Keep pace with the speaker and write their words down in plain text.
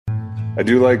I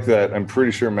do like that. I'm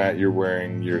pretty sure, Matt, you're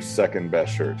wearing your second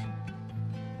best shirt.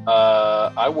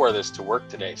 I wore this to work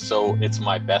today, so it's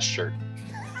my best shirt.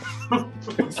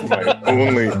 It's my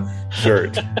only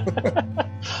shirt.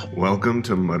 Welcome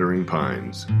to Muttering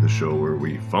Pines, the show where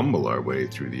we fumble our way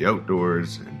through the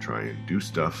outdoors and try and do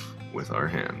stuff with our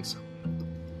hands.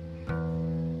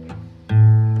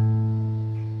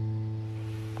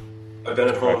 I've been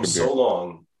at home so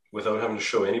long without having to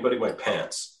show anybody my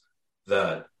pants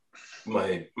that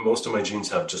most of my jeans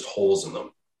have just holes in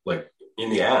them. Like in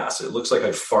the ass, it looks like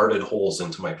I've farted holes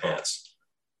into my pants.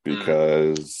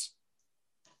 Because?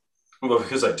 Well,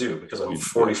 because I do, because I'm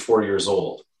 44 years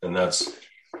old, and that's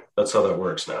how that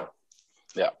works now.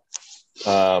 Yeah.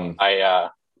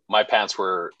 My pants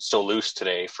were so loose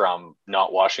today from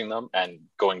not washing them and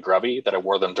going grubby that I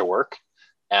wore them to work,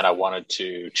 and I wanted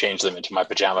to change them into my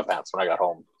pajama pants when I got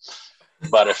home.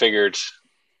 But I figured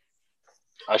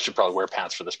I should probably wear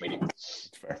pants for this meeting.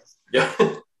 That's fair. Yeah.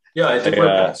 Yeah, I did wear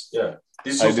pants. Yeah.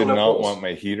 I did not want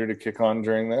my heater to kick on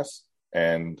during this,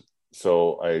 and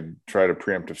so I tried a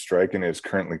preemptive strike, and it's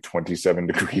currently 27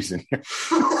 degrees in here.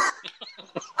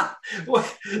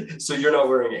 What? So you're not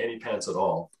wearing any pants at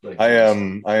all? I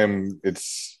am.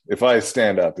 If I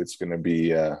stand up, it's going to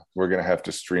be, we're going to have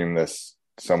to stream this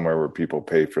somewhere where people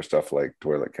pay for stuff like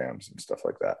toilet cams and stuff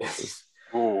like that.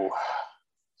 Ooh.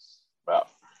 Wow.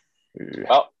 Yeah.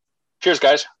 Well, cheers,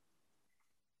 guys.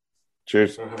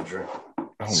 Cheers.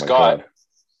 Oh,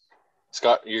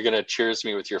 Scott, you're going to cheers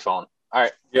me with your phone. All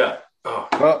right. Yeah.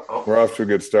 Well, we're off to a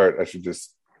good start. Should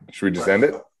we just end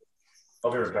it?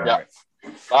 I'll be right back.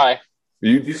 Yeah. Bye.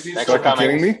 You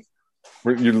kidding me?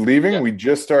 You're leaving? Yeah. We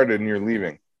just started and you're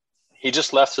leaving. He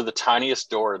just left through the tiniest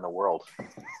door in the world.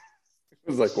 It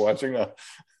was like watching a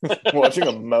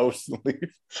mouse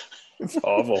leave. It's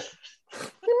awful.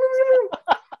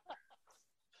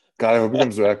 God, I hope he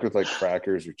comes back with like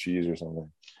crackers or cheese or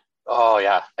something. Oh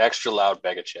yeah, extra loud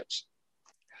bag of chips.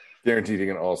 Guaranteed he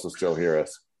can also still hear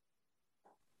us.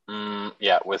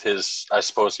 Yeah, with his, I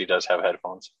suppose he does have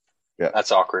headphones. Yeah.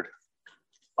 That's awkward.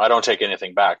 I don't take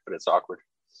anything back, but it's awkward.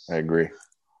 I agree.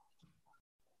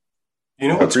 You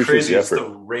know what's crazy is the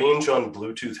range on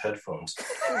Bluetooth headphones.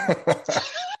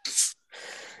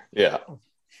 Yeah,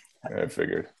 I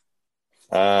figured.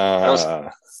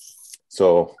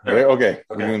 So, okay,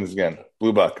 we're doing this again.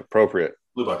 Blue Buck, appropriate.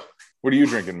 Blue Buck. What are you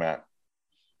drinking, Matt?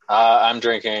 I'm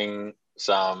drinking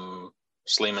some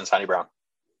Sleeman's Honey Brown.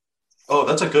 Oh,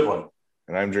 that's a good one.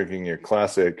 And I'm drinking your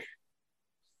classic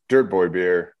Dirt Boy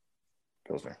beer,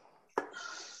 Pilsner.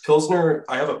 Pilsner,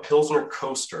 I have a Pilsner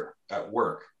coaster at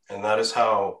work, and that is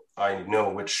how I know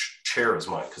which chair is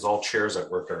mine, because all chairs at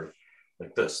work are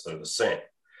like this. They're the same.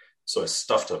 So I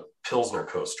stuffed a Pilsner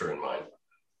coaster in mine.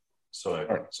 So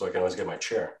I can always get my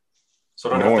chair.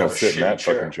 So I don't have to sit in that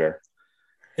fucking chair.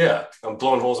 Yeah, I'm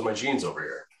blowing holes in my jeans over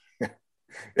here.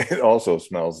 It also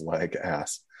smells like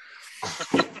ass.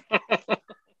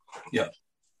 Yeah.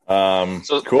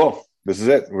 Cool. This is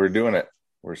it. We're doing it.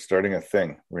 We're starting a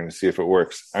thing. We're going to see if it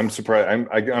works. I'm surprised.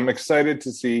 I'm excited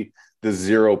to see the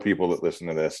 0 people that listen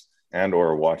to this and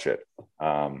or watch it.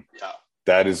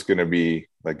 That is going to be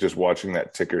like just watching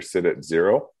that ticker sit at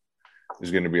 0 is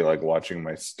going to be like watching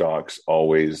my stocks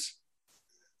always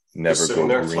never go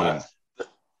green. Flat.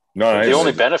 No, the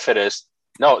only benefit is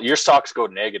your stocks go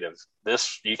negative.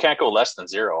 You can't go less than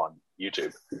 0 on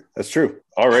YouTube. That's true.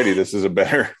 Already, this is way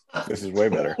better.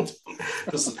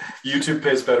 YouTube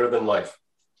pays better than life.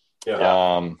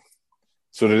 Yeah.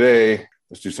 So today,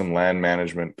 let's do some land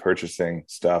management purchasing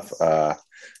stuff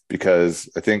because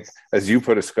I think, as you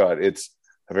put it, Scott, it's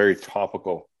a very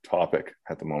topical topic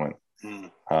at the moment.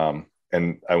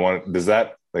 And does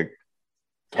that like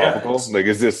topical? Like,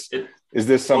 is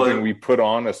this something we put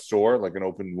on a sore, like an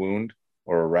open wound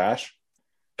or a rash?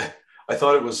 I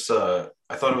thought it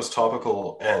was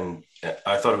topical, and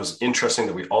I thought it was interesting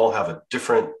that we all have a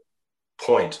different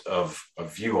point of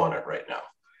view on it right now,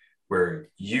 where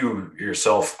you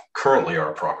yourself currently are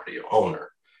a property owner,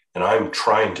 and I'm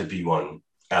trying to be one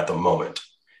at the moment.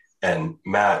 And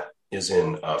Matt is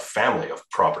in a family of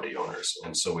property owners.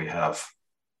 And so we have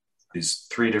these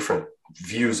 3 different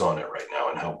views on it right now,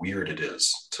 and how weird it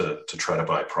is to try to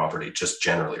buy property just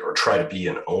generally, or try to be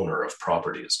an owner of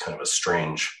property is kind of a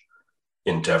strange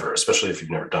endeavor, especially if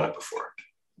you've never done it before.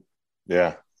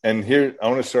 Yeah. And here, I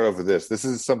want to start off with this. This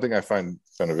is something I find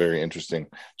very interesting,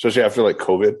 especially after like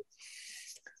COVID.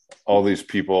 All these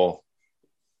people,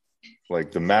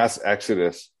 like the mass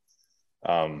exodus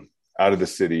out of the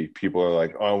city, people are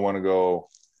like, oh, I want to go,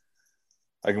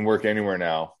 I can work anywhere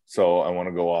now. So I want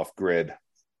to go off grid.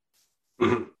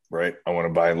 Mm-hmm. Right. I want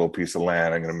to buy a little piece of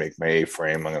land. I'm going to make my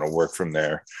A-frame. I'm going to work from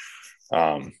there.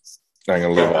 I'm going to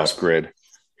live off grid.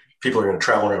 People are going to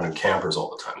travel around in campers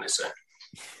all the time, they say.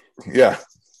 Yeah.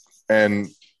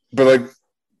 But like,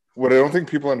 what I don't think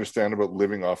people understand about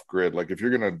living off grid, like if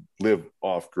you're going to live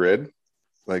off grid,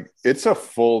 like it's a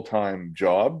full-time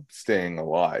job staying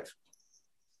alive.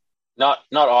 Not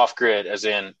off grid, as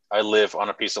in I live on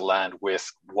a piece of land with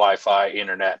Wi-Fi,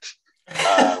 internet,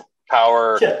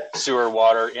 power, sewer,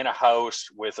 water, in a house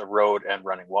with a road and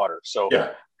running water. So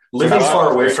living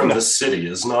far away from the city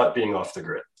is not being off the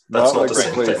grid. That's not the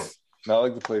same thing. Not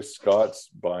like the place Scott's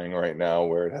buying right now,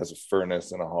 where it has a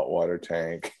furnace and a hot water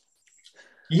tank.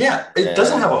 Yeah, it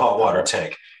doesn't have a hot water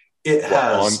tank. It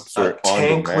has a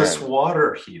tankless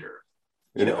water heater.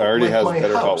 It already has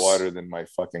better hot water than my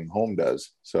fucking home does.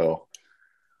 So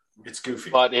it's goofy.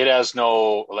 But it has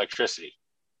no electricity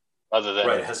other than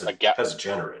it has a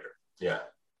generator. Yeah.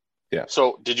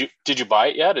 So did you buy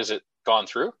it yet? Is it gone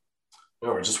through?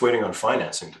 No, we're just waiting on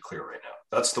financing to clear right now.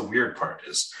 That's the weird part,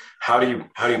 is how do you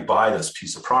buy this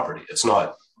piece of property? It's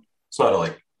not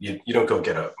like you don't go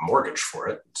get a mortgage for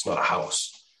it. It's not a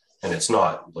house. And it's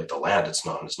not like the land. It's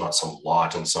not some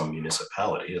lot in some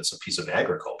municipality. It's a piece of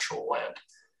agricultural land.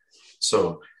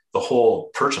 So the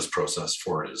whole purchase process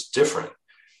for it is different.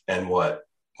 And what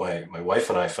my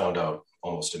wife and I found out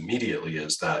almost immediately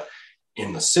is that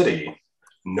in the city,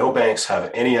 no banks have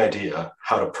any idea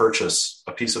how to purchase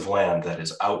a piece of land that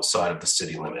is outside of the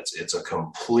city limits. It's a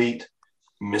complete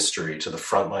mystery to the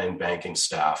frontline banking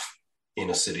staff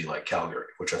in a city like Calgary,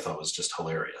 which I thought was just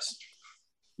hilarious.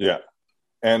 Yeah.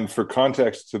 And for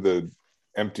context to the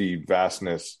empty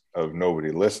vastness of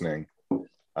nobody listening,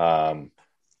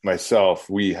 myself,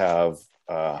 we have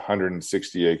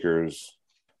 160 acres,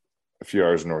 a few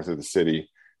hours north of the city,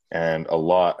 and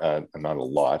another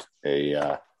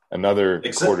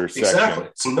quarter section. Exactly.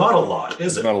 It's not a lot,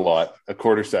 is it? It's not a lot. A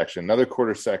quarter section. Another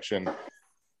quarter section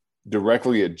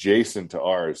directly adjacent to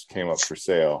ours came up for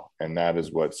sale, and that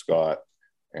is what Scott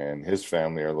and his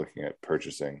family are looking at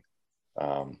purchasing.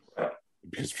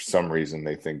 Because for some reason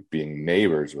they think being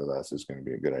neighbors with us is going to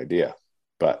be a good idea.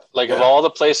 But of all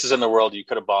the places in the world you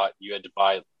could have bought, you had to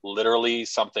buy literally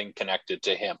something connected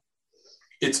to him.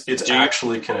 It's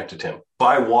actually connected to him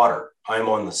by water. I'm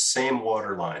on the same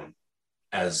water line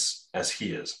as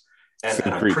he is. And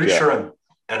I'm pretty sure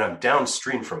I'm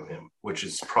downstream from him, which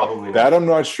is probably that. I'm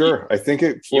not sure. I think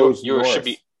it flows you should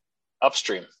be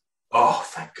upstream. Oh,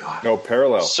 thank God. No,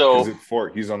 parallel. So it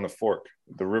fork. He's on the fork.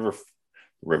 The river.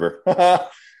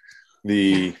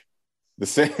 the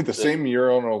same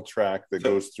urinal track that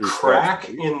goes through crack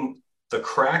in the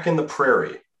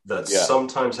prairie that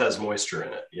sometimes has moisture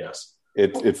in it. Yes,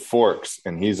 it forks,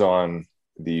 and he's on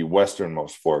the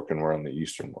westernmost fork, and we're on the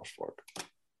easternmost fork.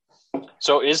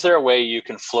 So, is there a way you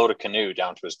can float a canoe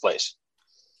down to his place?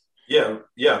 Yeah.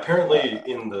 Apparently,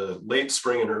 in the late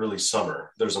spring and early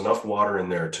summer, there's enough water in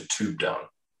there to tube down.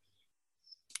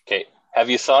 Okay. Have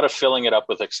you thought of filling it up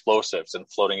with explosives and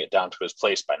floating it down to his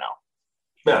place by now?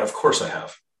 Man, of course I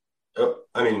have.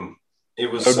 I mean,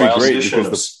 it was... That would be great, because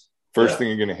the first thing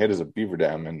you're going to hit is a beaver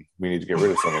dam, and we need to get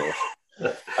rid of some of it.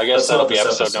 I guess that'll be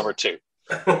episode number 2.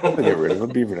 Get rid of a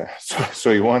beaver dam.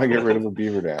 So you want to get rid of a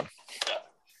beaver dam.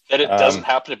 That it doesn't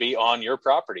happen to be on your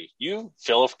property. You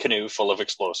fill a canoe full of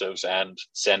explosives and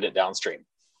send it downstream.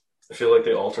 I feel like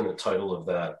the alternate title of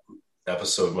that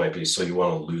episode might be "So You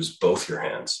Want to Lose Both Your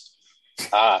Hands."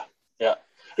 Yeah.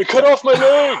 It cut off my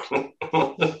leg.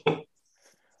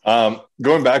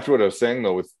 Going back to what I was saying,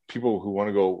 though, with people who want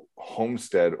to go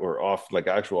homestead or off, like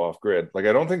actual off grid, like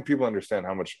I don't think people understand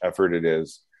how much effort it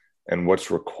is and what's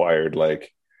required.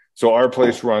 Like, so our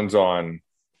place runs on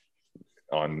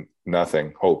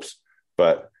nothing, hopes,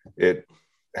 but it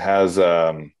has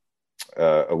a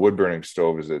wood burning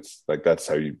stove. It's like, that's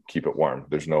how you keep it warm.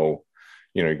 There's no,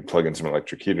 you can plug in some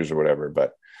electric heaters or whatever,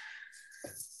 but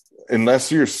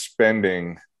unless you're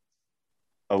spending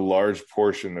a large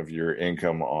portion of your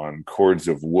income on cords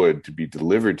of wood to be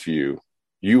delivered to you,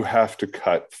 you have to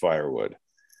cut firewood.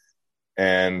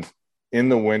 And in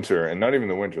the winter, and not even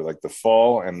the winter, like the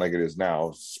fall and like it is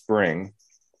now, spring,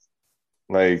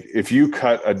 like if you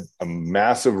cut a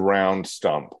massive round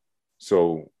stump,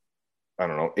 so I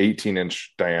don't know,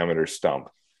 18-inch diameter stump.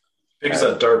 Big as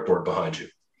that dartboard behind you.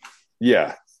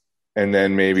 Yeah. And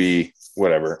then maybe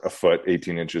whatever, a foot,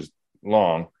 18 inches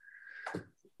long,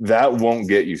 that won't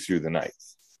get you through the night,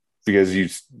 because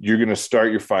you're going to start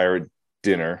your fire at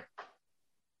dinner,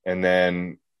 and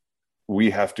then I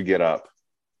have to get up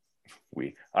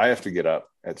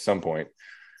at some point,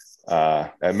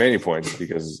 at many points,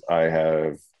 because I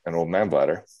have an old man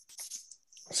bladder.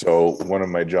 So one of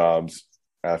my jobs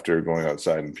after going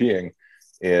outside and peeing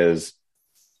is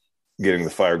getting the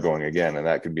fire going again. And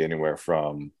that could be anywhere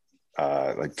from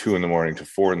like 2 a.m. to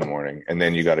 4 a.m. And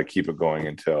then you got to keep it going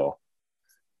until,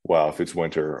 well, if it's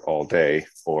winter all day,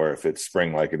 or if it's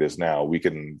spring like it is now,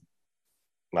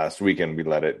 last weekend we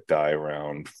let it die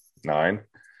around 9,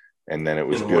 and then it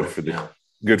was good for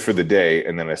the day.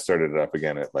 And then I started it up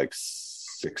again at like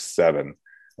 6, 7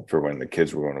 for when the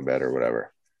kids were going to bed or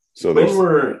whatever. So there's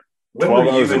 12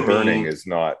 hours of burning is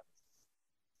not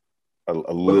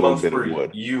a little bit of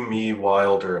wood. You, me,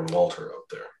 Wilder, and Walter out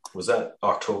there. Was that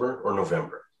October or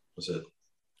November? Was it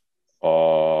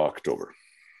October?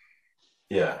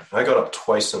 Yeah, I got up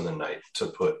twice in the night to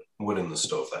put wood in the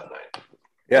stove that night.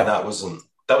 Yeah, and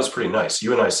that was pretty nice.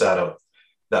 You and I sat out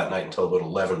that night until about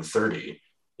 11:30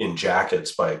 in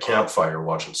jackets by a campfire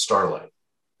watching starlight.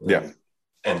 Yeah,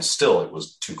 and still it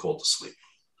was too cold to sleep.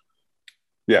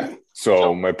 Yeah.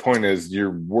 So my point is,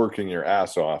 you're working your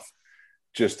ass off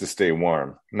just to stay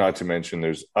warm. Not to mention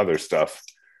there's other stuff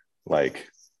like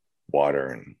water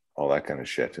and all that kind of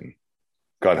shit. And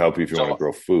God help you if you want to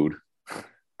grow food.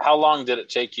 How long did it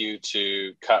take you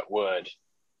to cut wood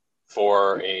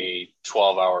for a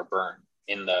 12-hour burn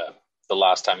in the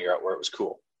last time you're out where it was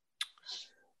cool?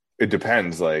 It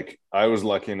depends. Like, I was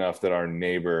lucky enough that our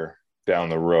neighbor down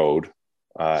the road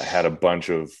had a bunch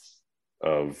of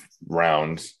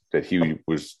rounds that he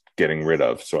was getting rid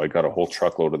of. So I got a whole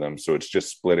truckload of them. So it's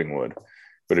just splitting wood.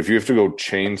 But if you have to go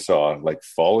chainsaw, like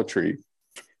fall a tree,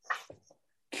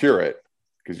 cure it,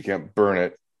 because you can't burn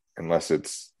it unless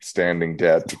it's standing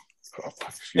dead.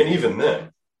 And even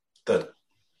then, but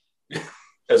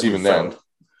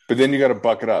then you got to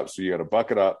buck it up. So you got to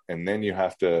buck it up, and then you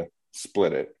have to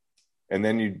split it, and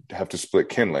then you have to split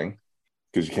kindling,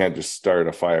 because you can't just start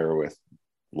a fire with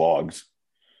logs.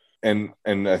 And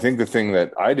I think the thing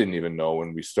that I didn't even know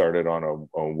when we started on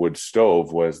a wood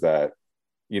stove was that,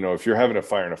 you know, if you're having a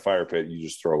fire in a fire pit, you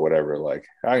just throw whatever. Like,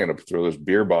 I'm going to throw this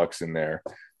beer box in there.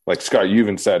 Like, Scott, you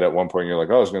even said at one point, you're like,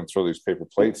 oh, I was going to throw these paper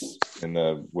plates in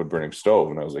the wood burning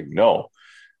stove. And I was like, no,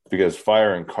 because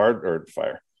paper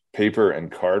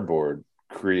and cardboard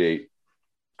create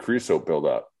creosote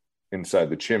buildup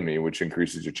inside the chimney, which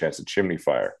increases your chance of chimney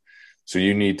fire. So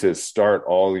you need to start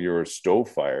all your stove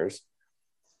fires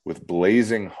with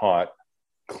blazing hot,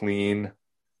 clean.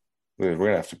 We're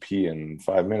going to have to pee in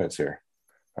 5 minutes here.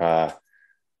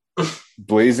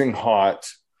 Blazing hot.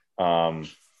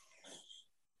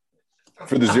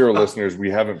 For the zero listeners,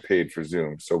 we haven't paid for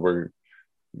Zoom, so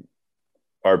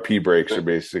our pee breaks are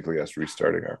basically us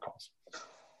restarting our calls.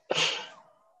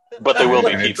 But they will be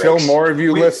pee until breaks. More of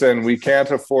you listen, we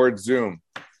can't afford Zoom.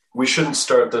 We shouldn't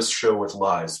start this show with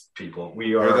lies, people.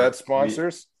 Are that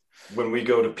sponsors? When we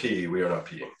go to pee, we are not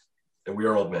peeing. And we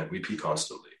are old men. We pee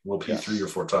constantly. We'll pee 3 or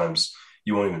 4 times.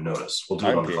 You won't even notice. We'll do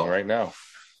it on the call right now.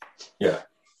 Yeah.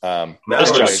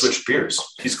 Matt's going to switch beers.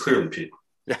 He's clearly peed.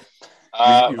 Yeah.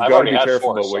 I've already had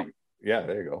 4. Yeah,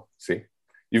 there you go. See,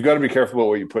 you've got to be careful about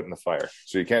what you put in the fire.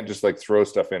 So you can't just like throw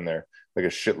stuff in there, like a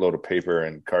shitload of paper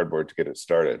and cardboard to get it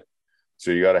started. So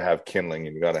you got to have kindling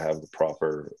and you got to have the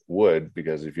proper wood,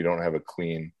 because if you don't have a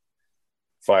clean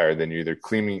fire, then you're either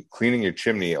cleaning your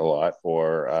chimney a lot,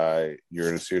 or you're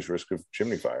at a serious risk of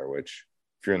chimney fire. Which,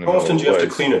 if you're in the how often do you have to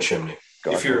clean a chimney?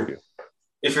 God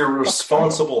if you're a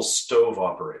responsible stove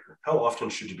operator, how often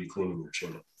should you be cleaning your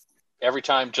chimney? Every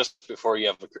time, just before you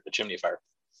have a chimney fire.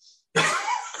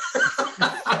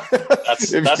 That's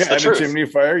the truth. A chimney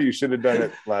fire, you should have done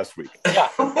it last week.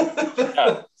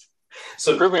 Yeah.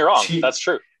 So prove me wrong. That's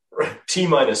true. T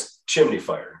minus chimney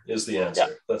fire is the answer.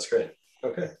 Yeah. That's great.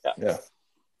 Okay. Yeah.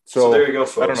 So there you go,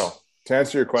 folks. I don't know. To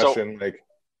answer your question,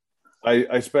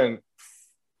 I spent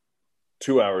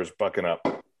 2 hours bucking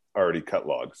up already cut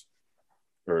logs,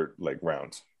 or like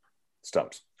rounds,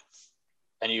 stumps.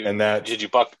 And did you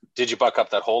buck up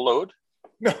that whole load?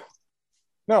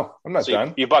 No, I'm not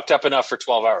done. You bucked up enough for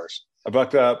 12 hours. I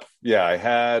bucked up. Yeah, I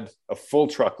had a full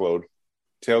truckload,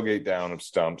 tailgate down, of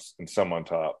stumps and some on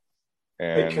top,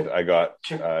 and I got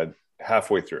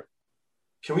halfway through.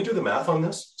 Can we do the math on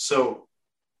this? So,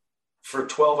 for a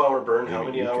 12-hour burn, how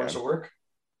many hours of work?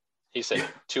 He said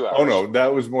 2 hours. Oh no,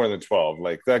 that was more than 12.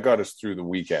 Like, that got us through the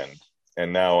weekend,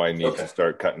 and now I need to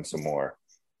start cutting some more.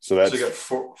 So you got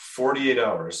 48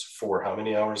 hours for how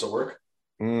many hours of work?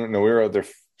 No, we were out there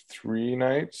 3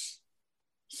 nights.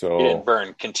 So you didn't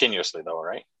burn continuously though,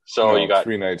 right? So you got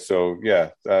 3 nights. So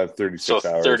 36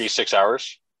 hours. 36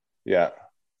 hours. Yeah.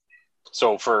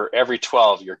 So for every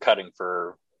 12, you're cutting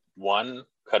for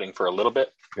a little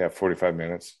bit. Yeah, 45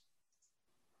 minutes.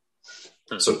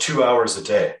 So 2 hours a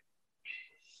day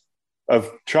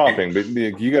of chopping, but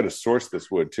you got to source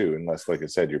this wood too, unless, like I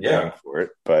said, you're paying for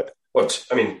it. But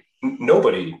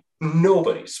nobody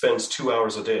nobody spends 2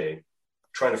 hours a day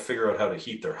trying to figure out how to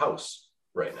heat their house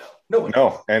right now. Nobody.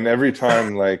 No, and every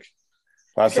time, like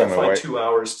last you can't time, my find wife, 2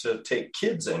 hours to take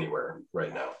kids anywhere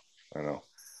right now. I know.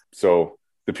 So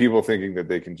the people thinking that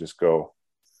they can just go,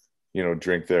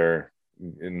 drink their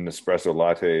espresso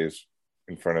lattes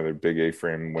in front of their big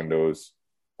A-frame windows,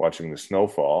 watching the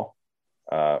snowfall,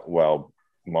 while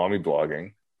mommy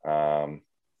blogging.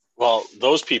 Well,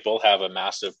 those people have a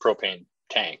massive propane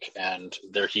tank and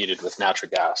they're heated with natural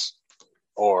gas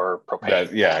or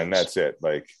propane. And that's it.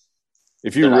 Like,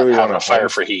 if you really want a fire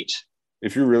for heat,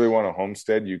 if you really want a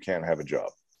homestead, you can't have a job,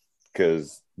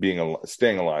 because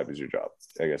staying alive is your job,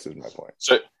 I guess, is my point.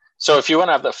 So if you want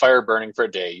to have that fire burning for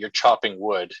a day, you're chopping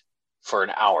wood for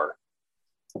an hour.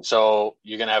 So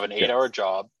you're going to have an 8-hour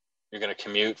job. You're going to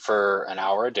commute for an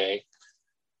hour a day,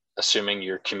 assuming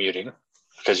you're commuting,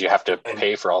 because you have to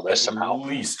pay for all this somehow. At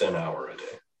least an hour a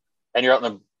day. And you're out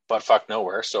in the buttfuck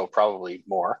nowhere, so probably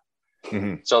more.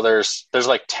 Mm-hmm. So there's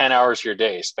like 10 hours of your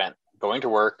day spent going to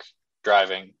work,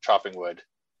 driving, chopping wood,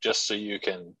 just so you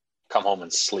can come home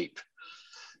and sleep.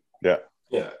 Yeah.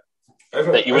 Yeah. I have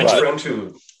a friend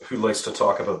who likes to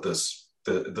talk about this,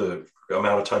 the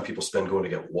amount of time people spend going to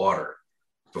get water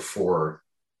before,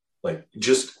 like,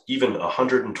 just even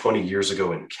 120 years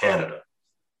ago in Canada,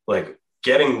 like,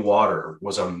 getting water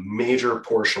was a major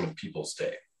portion of people's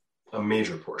day, a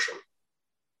major portion.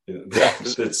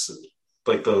 It's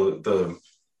like the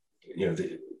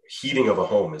heating of a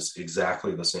home is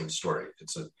exactly the same story.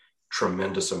 It's a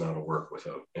tremendous amount of work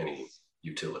without any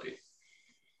utility.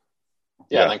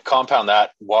 Yeah, and then compound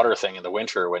that water thing in the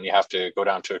winter when you have to go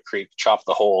down to a creek, chop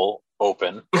the hole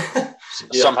open,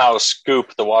 somehow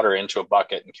scoop the water into a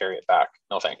bucket and carry it back.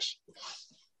 No thanks.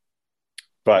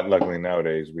 But luckily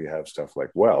nowadays we have stuff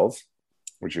like wells,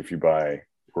 which if you buy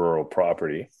rural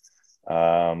property, you're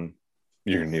going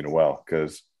to need a well,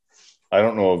 because I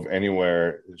don't know of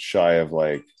anywhere shy of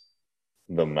like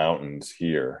the mountains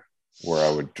here where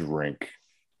I would drink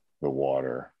the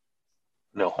water.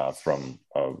 No, from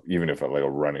even if like a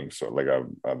running, so like a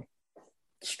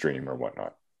stream or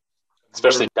whatnot.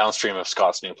 Especially downstream of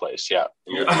Scott's new place. Yeah.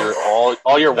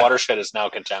 All your watershed is now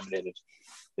contaminated.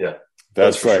 Yeah.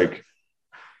 That's like, sure.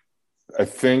 I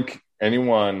think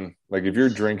anyone, like, if you're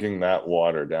drinking that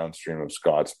water downstream of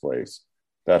Scott's place,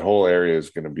 that whole area is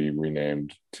going to be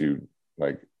renamed to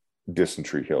like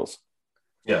Dysentery Hills.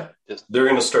 Yeah. They're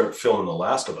going to start filming The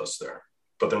Last of Us there,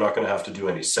 but they're not going to have to do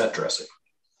any set dressing.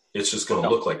 It's just going to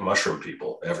look like mushroom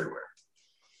people everywhere.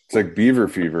 It's like beaver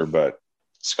fever, but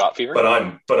Scott fever. But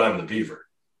I'm the beaver.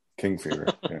 King fever.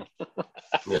 Yeah.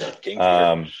 Yeah. King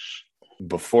fever.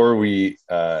 Before we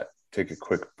take a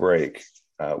quick break,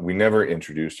 we never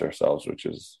introduced ourselves, which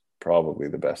is probably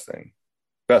the best thing.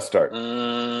 Best start.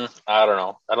 I don't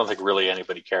know. I don't think really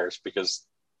anybody cares, because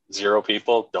 0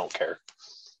 people don't care.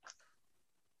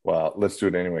 Well, let's do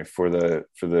it anyway. For the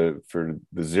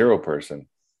 0 person.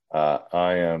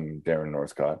 I am Darren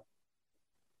Northcott.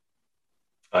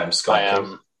 I'm Scott. I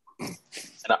am,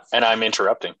 and I'm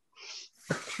interrupting.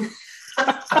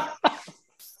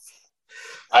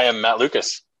 I am Matt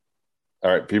Lucas.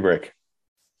 All right, P-break.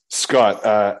 Scott,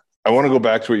 I want to go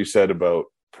back to what you said about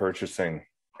purchasing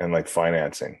and like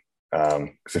financing,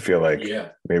 because I feel like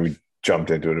maybe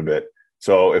jumped into it a bit.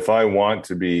 So if I want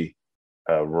to be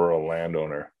a rural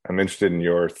landowner, I'm interested in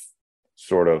your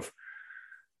sort of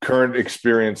current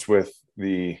experience with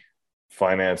the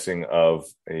financing of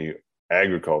a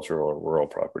agricultural or rural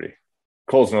property.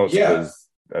 Cole's notes, because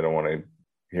I don't want to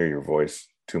hear your voice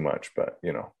too much, but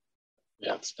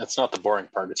Yeah, it's not the boring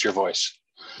part. It's your voice.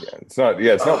 Yeah, it's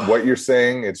not what you're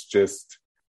saying. It's just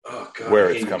where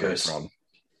it's coming from.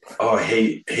 Oh, I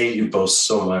hate you both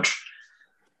so much.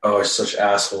 Oh, you're such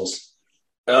assholes.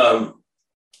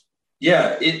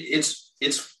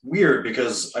 It's weird,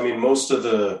 because I mean, most of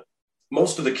the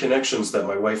connections that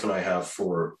my wife and I have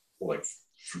for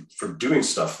doing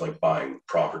stuff like buying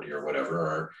property or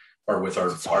whatever are with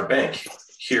our bank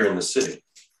here in the city.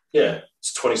 Yeah,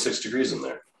 it's 26 degrees in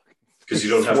there, because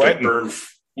you don't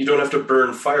have to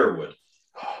burn firewood,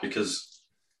 because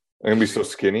I'm gonna be so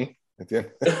skinny at the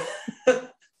end.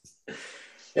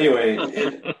 Anyway,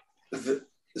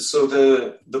 so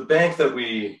the banks that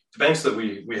we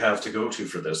have to go to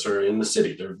for this are in the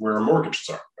city. They're where our mortgages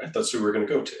are, right? That's who we're going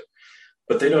to go to.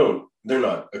 But they're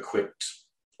not equipped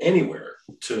anywhere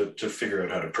to figure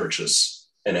out how to purchase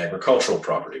an agricultural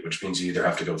property, which means you either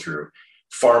have to go through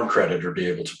farm credit or be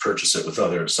able to purchase it with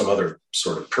some other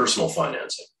sort of personal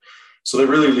financing. So that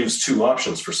really leaves 2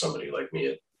 options for somebody like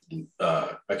me.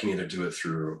 I can either do it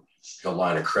through a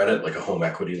line of credit, like a home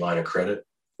equity line of credit,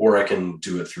 or I can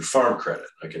do it through farm credit.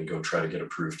 I can go try to get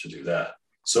approved to do that.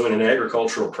 So in an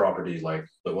agricultural property like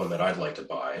the one that I'd like to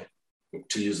buy,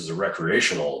 to use as a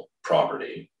recreational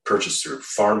property purchased through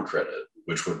farm credit,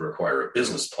 which would require a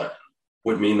business plan,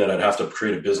 would mean that I'd have to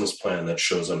create a business plan that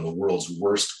shows I'm the world's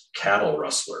worst cattle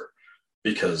rustler,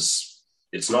 because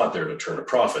it's not there to turn a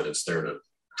profit. It's there to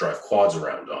drive quads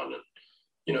around on and,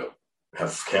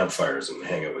 have campfires and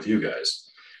hang out with you guys.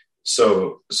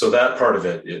 So that part of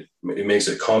it, it makes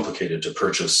it complicated to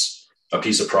purchase a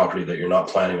piece of property that you're not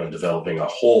planning on developing a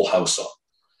whole house on.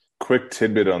 Quick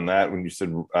tidbit on that. When you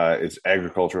said it's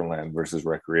agricultural land versus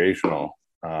recreational,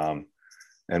 and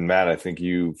Matt, I think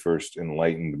you first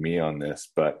enlightened me on this,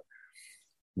 but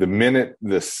the minute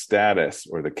the status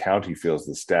or the county feels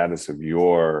the status of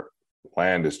your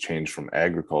land has changed from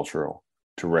agricultural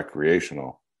to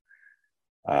recreational,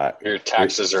 your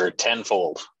taxes are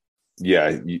tenfold.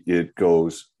 Yeah,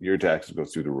 your taxes go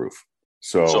through the roof.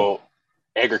 So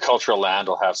agricultural land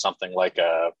will have something like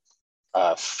a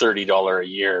 $30 a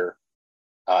year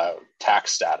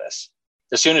tax status.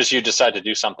 As soon as you decide to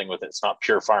do something with it, it's not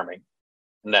pure farming,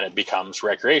 and then it becomes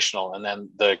recreational, and then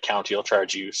the county will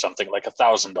charge you something like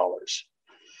 $1,000.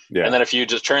 Yeah. And then if you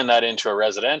just turn that into a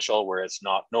residential where it's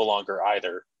no longer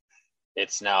either,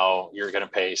 it's now you're going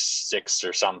to pay $6,000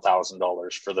 or some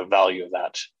 $1,000 for the value of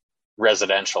that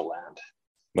residential land.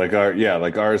 Like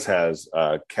ours has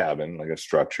a cabin, like a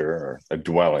structure or a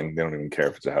dwelling. They don't even care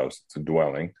if it's a house; it's a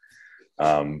dwelling.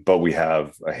 But we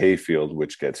have a hay field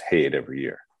which gets hayed every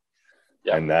year,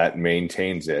 and that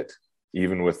maintains it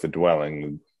even with the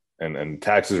dwelling. And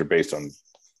taxes are based on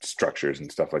structures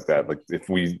and stuff like that. Like if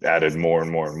we added more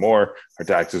and more and more, our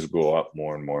taxes go up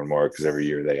more and more and more, because every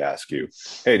year they ask you,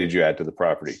 "Hey, did you add to the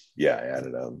property?" "Yeah, I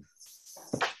added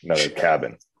another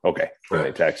cabin." "Okay," and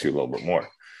they tax you a little bit more.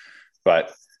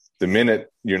 But the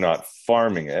minute you're not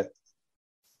farming it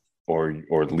or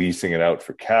leasing it out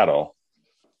for cattle,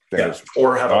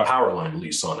 or have a power line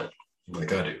lease on it,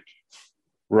 like I do.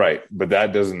 Right, but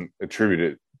that doesn't attribute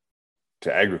it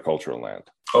to agricultural land.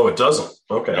 Oh, it doesn't?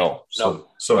 Okay. No. So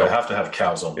I have to have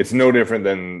cows on it. It's no different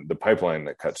than the pipeline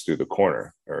that cuts through the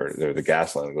corner, or the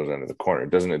gas line that goes under the corner.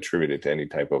 It doesn't attribute it to any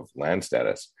type of land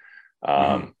status.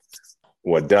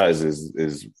 What does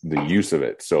is the use of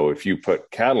it. So if you put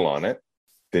cattle on it,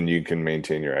 then you can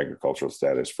maintain your agricultural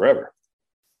status forever.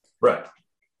 Right.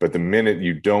 But the minute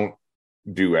you don't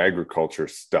do agriculture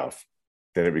stuff,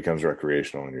 then it becomes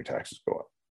recreational and your taxes go up.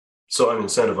 So I'm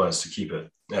incentivized to keep it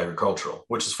agricultural,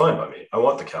 which is fine by me. I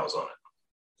want the cows on it.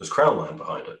 There's crown land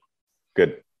behind it.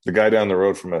 Good. The guy down the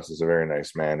road from us is a very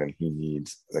nice man, and he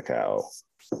needs the cow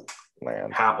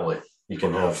land. Happily. You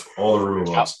can have all the room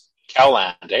he wants. Cow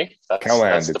land, eh? Cow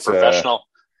land. That's the professional.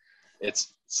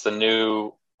 It's the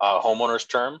new homeowner's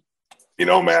term.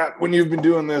 Matt, when you've been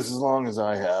doing this as long as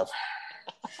I have,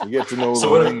 you get to know the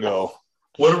lingo.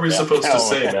 What are we supposed to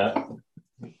say, Matt?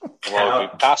 Well,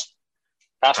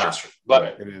 pasture. But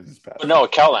right. It is pasture. But no,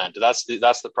 cow land. That's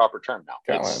the proper term now.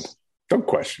 Cow land. Don't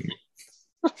question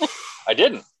me. I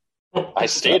didn't. I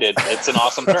stated it's an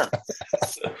awesome term.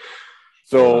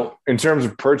 So in terms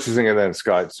of purchasing it then,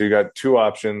 Scott, so you got two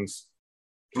options.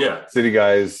 Yeah. City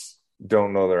guys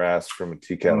don't know their ass from a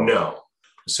tea kettle. No.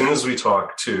 As soon as we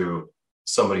talk to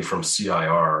somebody from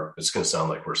CIR, it's going to sound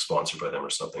like we're sponsored by them or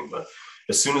something, but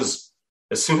as soon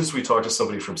as we talk to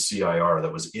somebody from CIR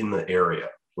that was in the area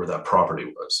where that property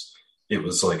was, it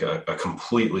was like a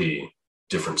completely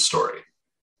different story.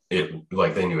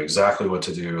 Like they knew exactly what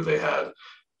to do. They had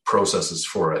processes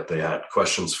for it. They had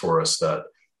questions for us that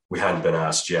we hadn't been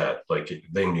asked yet. Like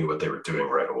they knew what they were doing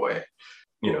right away.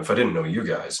 If I didn't know you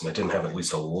guys and I didn't have at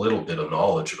least a little bit of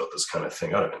knowledge about this kind of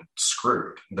thing, I'd have been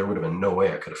screwed. There would have been no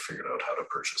way I could have figured out how to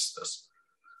purchase this.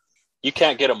 You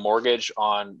can't get a mortgage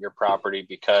on your property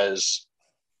because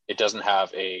it doesn't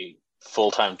have a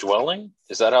full-time dwelling.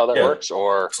 Is that how that works?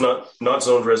 Or it's not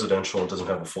zoned residential. It doesn't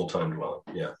have a full-time dwelling.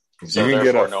 Yeah. So you can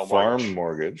get a farm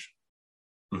mortgage.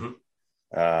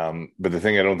 Mm-hmm. But the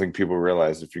thing I don't think people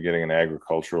realize, if you're getting an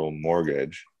agricultural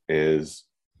mortgage, is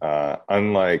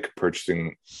unlike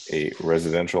purchasing a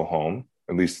residential home,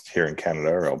 at least here in Canada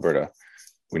or Alberta,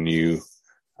 when you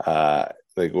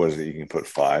what is it? You can put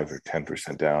 5 or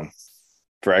 10% down.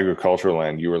 For agricultural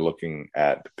land, you are looking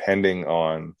at, depending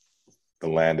on the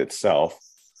land itself,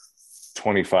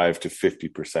 25 to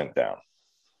 50% down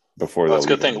before that's a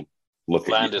good thing.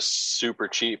 Land is super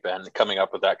cheap, and coming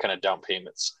up with that kind of down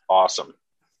payment's awesome.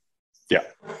 Yeah,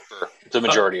 for the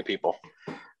majority of people.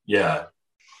 Yeah,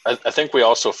 I think we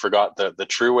also forgot the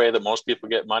true way that most people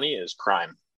get money is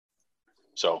crime.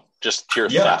 So just pure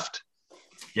theft.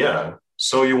 Yeah.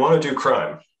 So you want to do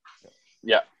crime?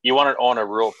 Yeah, you want to own a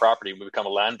rural property and become a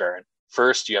land baron.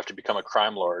 First, you have to become a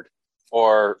crime lord,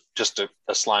 or just a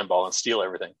slime ball and steal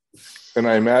everything. And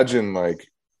I imagine, like,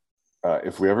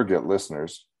 if we ever get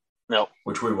listeners, no,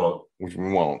 which we won't.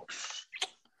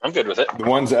 I'm good with it. The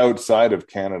ones outside of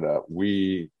Canada,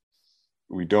 we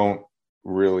don't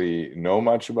really know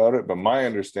much about it, but my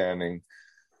understanding,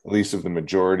 at least of the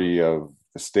majority of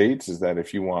the states, is that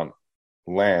if you want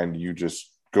land, you just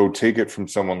go take it from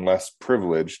someone less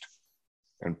privileged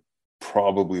and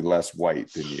probably less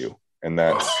white than you. And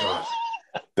that's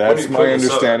my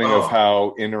understanding of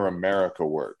how Inner America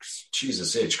works.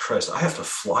 Jesus H. Christ. I have to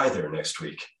fly there next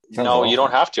week. Sounds awful. You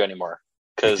don't have to anymore.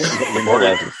 Because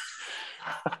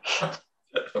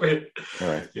All right.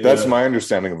 Yeah. That's my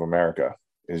understanding of America,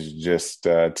 is just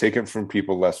take it from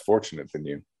people less fortunate than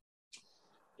you.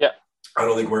 Yeah. I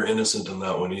don't think we're innocent in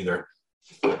that one either.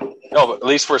 No, but at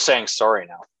least we're saying sorry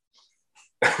now.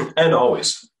 And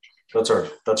always. That's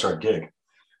our gig.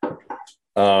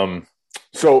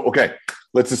 So, okay,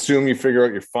 let's assume you figure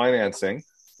out your financing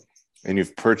and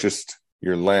you've purchased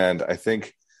your land. I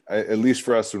think, at least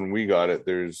for us when we got it,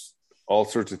 there's all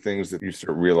sorts of things that you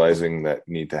start realizing that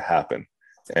need to happen.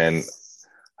 And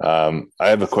I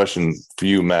have a question for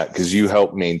you, Matt, because you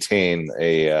help maintain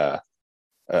a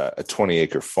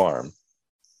 20-acre farm.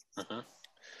 Mm-hmm.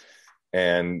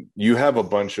 And you have a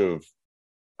bunch of,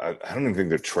 I don't even think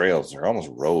they're trails. They're almost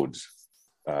roads.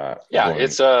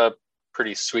 It's a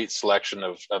pretty sweet selection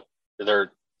of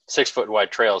they're 6-foot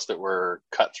wide trails that were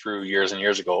cut through years and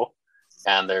years ago,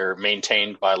 and they're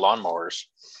maintained by lawnmowers.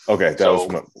 Okay.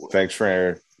 Thanks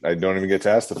for, I don't even get to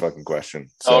ask the fucking question.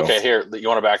 So, okay. Here, you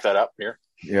want to back that up here?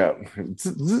 Yeah.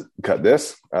 Cut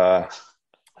this. Matthew,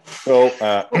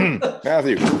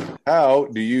 how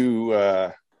do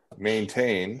you,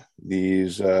 maintain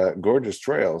these gorgeous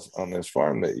trails on this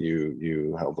farm that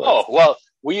you help with? Oh, well,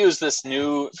 we use this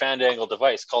new fandangle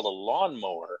device called a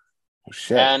lawnmower. Oh,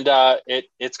 shit. And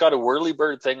it's got a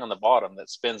whirly-bird thing on the bottom that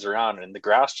spins around, and the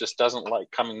grass just doesn't like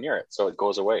coming near it, so it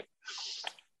goes away.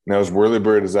 Now, is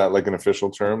whirly-bird, is that like an official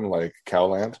term, like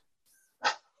cowland?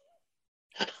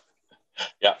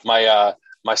 Yeah, my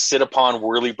sit-upon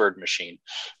whirly-bird machine.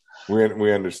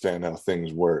 We understand how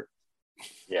things work.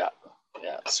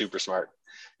 Yeah, super smart.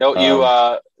 No, you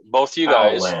both you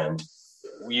guys,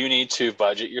 you need to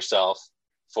budget yourself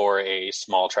for a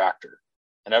small tractor,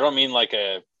 and I don't mean like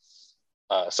a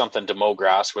something to mow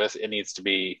grass with. It needs to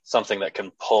be something that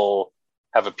can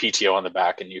have a PTO on the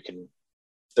back, and you can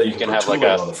have like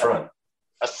on the front,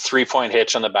 a 3-point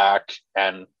hitch on the back,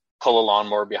 and pull a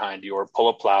lawnmower behind you, or pull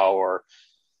a plow, or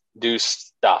do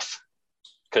stuff,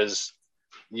 because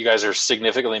you guys are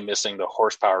significantly missing the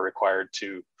horsepower required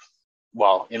to.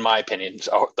 Well, in my opinion,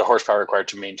 the horsepower required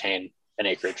to maintain an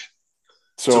acreage.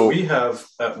 So we have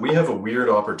a weird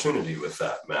opportunity with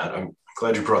that, Matt. I'm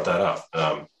glad you brought that up.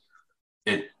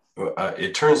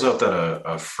 It turns out that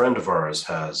a friend of ours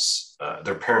has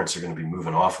their parents are going to be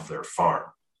moving off of their farm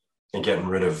and getting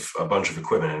rid of a bunch of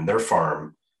equipment, and their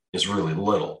farm is really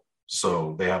little,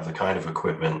 so they have the kind of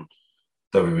equipment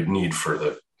that we would need for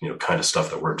the kind of stuff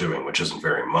that we're doing, which isn't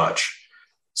very much.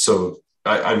 So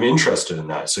I'm interested in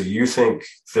that. So you think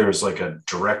there's like a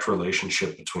direct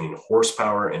relationship between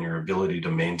horsepower and your ability to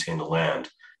maintain the land,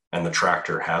 and the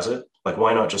tractor has it? Like,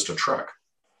 why not just a truck?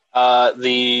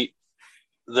 The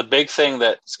big thing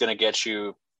that's going to get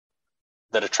you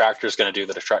that a tractor is going to do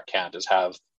that a truck can't is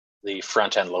have the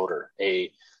front end loader,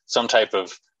 some type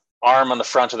of arm on the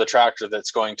front of the tractor that's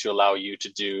going to allow you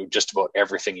to do just about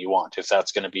everything you want. If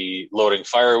that's going to be loading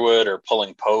firewood or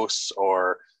pulling posts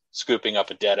or scooping up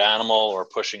a dead animal or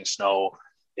pushing snow,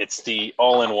 it's the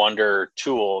all-in-wonder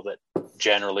tool that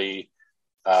generally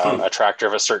a tractor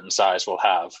of a certain size will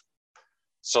have.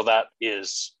 So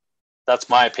that's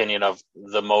my opinion of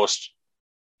the most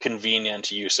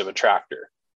convenient use of a tractor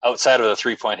outside of the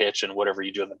 3-point hitch and whatever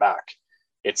you do in the back.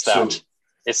 It's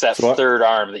that third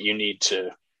arm that you need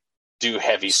to do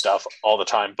heavy stuff all the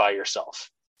time by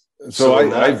yourself. So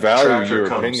I value your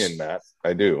opinion, Matt.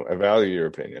 I do. I value your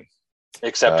opinion.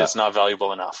 Except it's not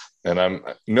valuable enough. And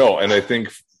I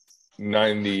think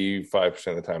 95%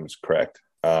 of the time it's correct.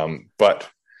 But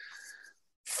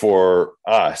for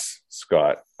us,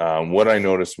 Scott, what I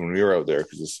noticed when we were out there,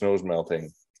 because the snow's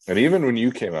melting, and even when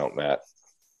you came out, Matt,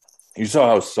 you saw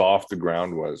how soft the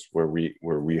ground was where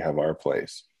we have our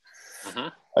place. Mm-hmm.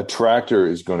 A tractor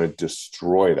is going to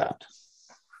destroy that.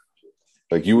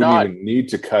 Like, you wouldn't even need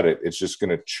to cut it. It's just going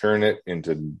to churn it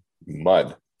into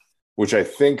mud, which I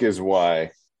think is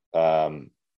why,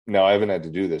 now I haven't had to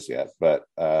do this yet, but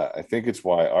I think it's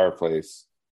why our place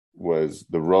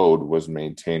the road was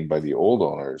maintained by the old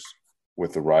owners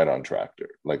with the ride-on tractor,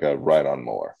 like a ride-on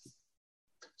mower.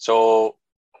 So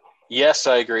yes,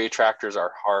 I agree. Tractors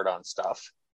are hard on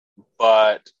stuff,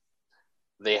 but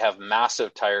they have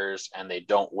massive tires and they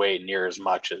don't weigh near as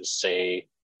much as, say,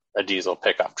 a diesel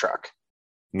pickup truck.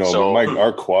 No, So- but Mike,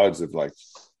 our quads have like,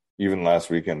 even last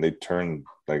weekend, they turned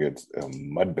like it's a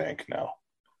mud bank now.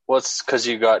 Well, it's because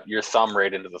you got your thumb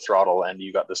right into the throttle and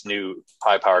you got this new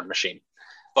high-powered machine.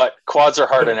 But quads are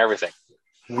hard on everything.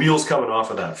 Wheels coming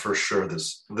off of that for sure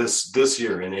this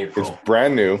year in April. It's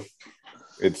brand new.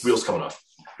 It's Wheels coming off.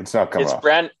 It's not coming off.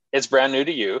 It's brand new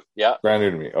to you. Yeah. Brand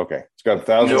new to me. Okay. It's got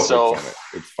 1,000 clicks on it.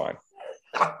 It's fine.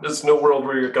 There's no world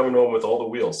where you're coming home with all the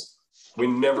wheels. We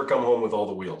never come home with all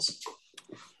the wheels.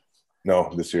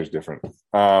 No, this year's different.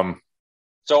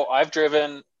 So I've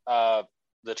driven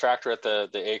the tractor at the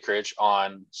acreage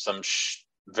on some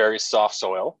very soft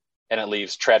soil, and it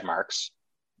leaves tread marks,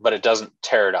 but it doesn't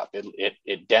tear it up.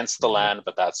 It dents the land,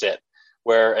 but that's it.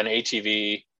 Where an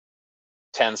ATV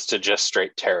tends to just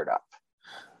straight tear it up.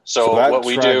 So what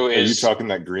we do is... Are you talking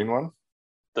that green one?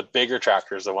 The bigger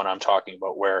tractor is the one I'm talking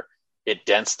about, where it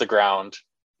dents the ground,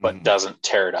 but doesn't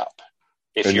tear it up.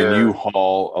 Then you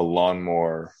haul a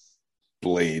lawnmower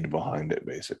blade behind it,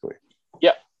 basically.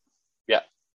 Yeah.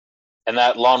 And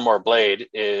that lawnmower blade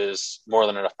is more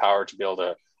than enough power to be able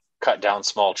to cut down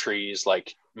small trees,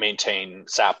 like maintain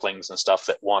saplings and stuff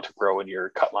that want to grow in your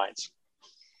cut lines.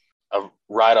 A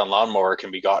ride-on lawnmower can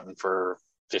be gotten for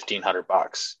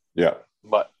 $1,500. Yeah.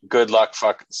 But good luck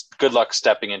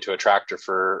stepping into a tractor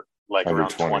for like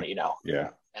around 20 now. Yeah.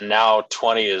 And now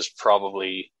 20 is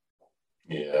probably...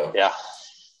 Yeah.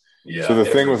 So the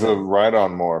thing with a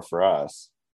ride-on mower for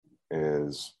us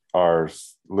is our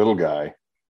little guy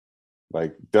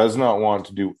like does not want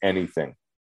to do anything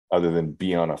other than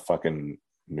be on a fucking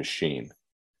machine.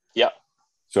 Yeah.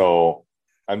 So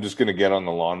I'm just going to get on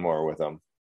the lawnmower with him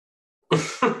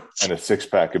and a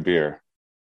 6-pack of beer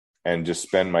and just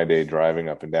spend my day driving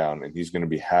up and down, and he's going to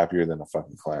be happier than a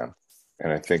fucking clam.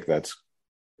 And I think it's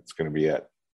going to be it.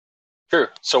 Sure.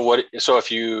 So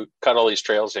if you cut all these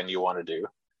trails in you want to do,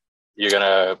 you're going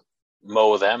to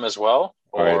mow them as well?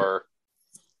 Or right.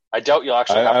 I doubt you'll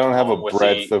actually have I don't have a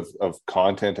breadth of of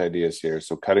content ideas here.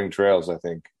 So cutting trails, I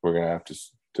think we're going to have to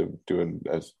do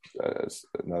as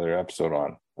another episode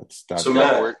on. Let's not, so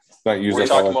Matt,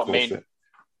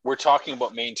 we're talking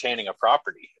about maintaining a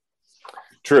property.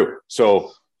 True.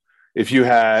 So if you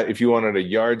wanted a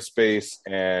yard space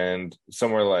and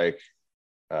somewhere like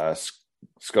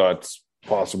Scott's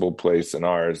possible place and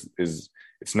ours it's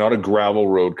not a gravel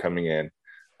road coming in.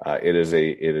 It is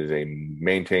a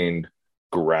maintained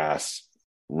grass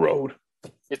road.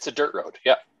 It's a dirt road.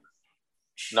 Yeah.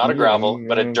 Not a gravel,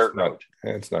 but a dirt road.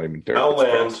 It's not even dirt.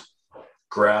 Outland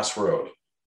grass road.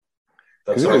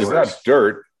 That's it's not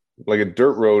dirt. Like a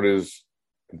dirt road is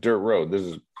a dirt road. This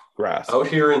is grass. Out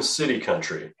here in city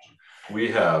country,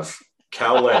 we have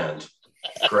cow land,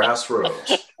 grass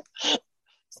roads.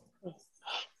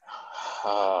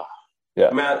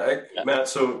 Yeah, Matt.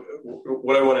 So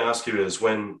what I want to ask you is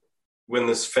when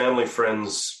this family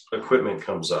friends equipment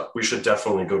comes up, we should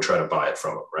definitely go try to buy it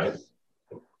from them, right?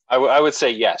 I would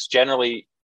say yes. Generally,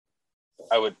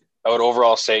 I would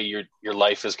overall say your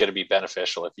life is going to be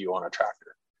beneficial if you own a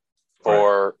tractor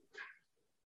for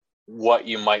what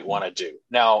you might want to do.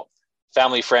 Now,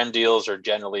 family friend deals are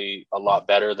generally a lot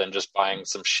better than just buying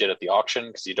some shit at the auction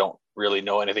because you don't really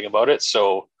know anything about it.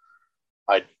 So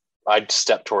I'd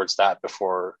step towards that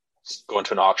before going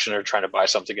to an auction or trying to buy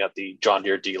something at the John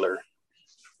Deere dealer.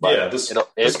 But this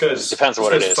guy's depends on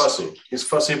what it is. Fussy. He's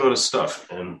fussy about his stuff,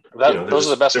 and those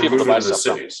are the best people to buy stuff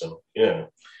from. So yeah,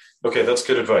 okay, that's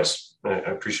good advice. I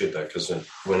appreciate that because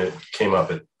when it came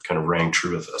up, it kind of rang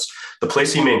true with us. The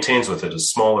place he maintains with it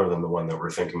is smaller than the one that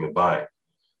we're thinking of buying,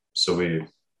 so we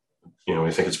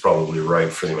think it's probably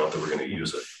right for the amount that we're going to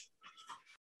use it.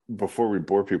 Before we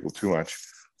bore people too much,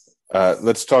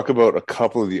 let's talk about a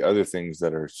couple of the other things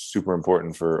that are super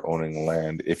important for owning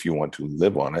land if you want to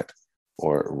live on it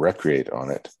or recreate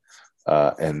on it.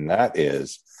 And that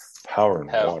is power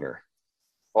and water.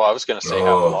 Well, I was going to say have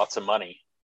lots of money.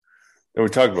 And we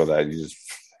talked about that. You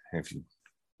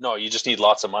just need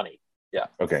lots of money. Yeah.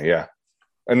 Okay. Yeah.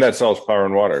 And that solves power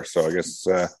and water. So I guess,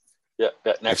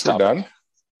 next we're topic.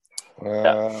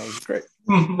 Done. Great.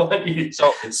 Money.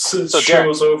 So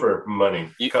show's over. Money.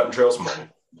 Cutting trails money.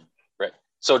 Right.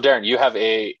 So Darren, you have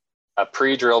a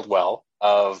pre-drilled well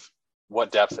of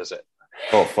what depth is it?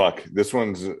 Oh, fuck. This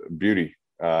one's beauty.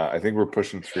 I think we're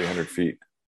pushing 300 feet.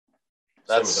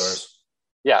 So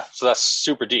that's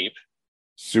super deep.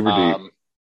 Super deep.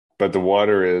 But the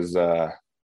water is,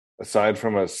 aside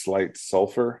from a slight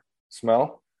sulfur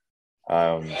smell.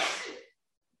 So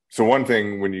one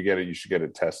thing, when you get it, you should get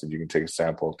it tested. You can take a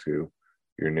sample to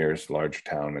your nearest large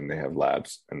town and they have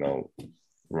labs and they'll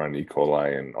run E.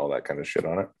 coli and all that kind of shit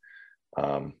on it.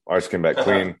 Ours came back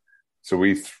clean. So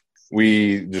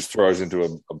we just throw ours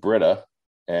into a Brita,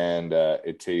 and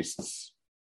it tastes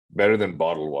better than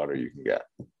bottled water you can get.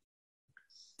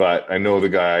 But I know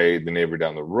the neighbor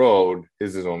down the road,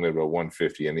 his is only about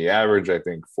 150. And the average, I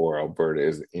think, for Alberta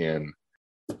is in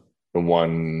the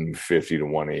 150 to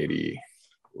 180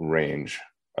 range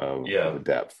of the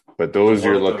depth. But those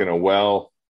you're looking at what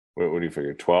do you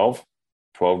figure? 12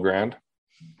 grand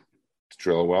to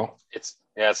drill a well? It's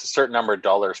a certain number of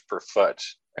dollars per foot.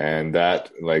 And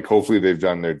that, like, hopefully they've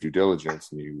done their due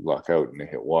diligence and you luck out and they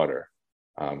hit water.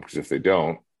 Because if they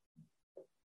don't,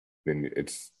 then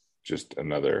it's just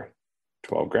another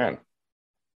 12 grand.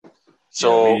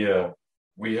 So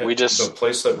we just the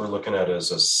place that we're looking at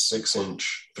is a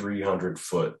 6-inch,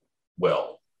 300-foot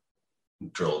well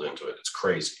drilled into it. It's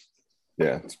crazy.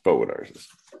 Yeah, it's about what ours is.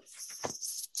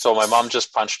 So my mom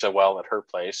just punched a well at her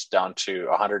place down to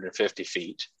 150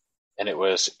 feet, and it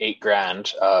was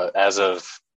 $8,000 as of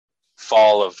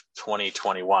fall of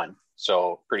 2021.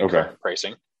 So pretty current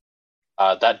pricing.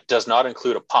 That does not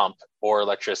include a pump or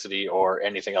electricity or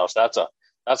anything else. That's a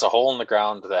hole in the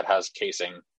ground that has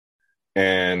casing.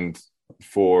 And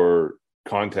for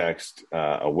context,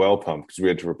 a well pump, because we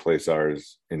had to replace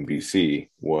ours in BC,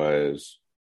 was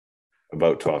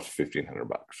about $1,200 to $1,500.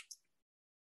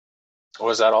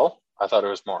 Was that all? I thought it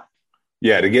was more.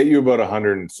 Yeah, to get you about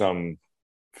 100 and some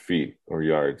feet or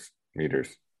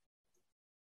meters.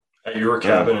 At your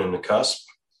cabin in the cusp,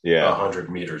 100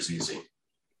 meters easy.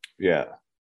 Yeah.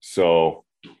 So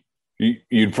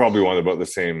you'd probably want about the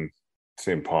same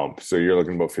pump. So you're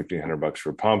looking about $1,500 for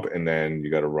a pump, and then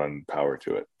you got to run power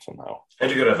to it somehow.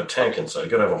 And you got to have a tank inside. You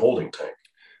got to have a holding tank.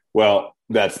 Well,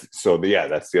 that's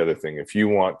the other thing. If you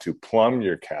want to plumb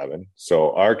your cabin,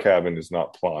 so our cabin is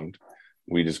not plumbed.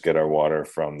 We just get our water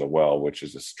from the well, which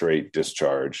is a straight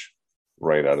discharge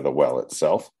right out of the well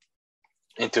itself.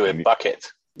 Into a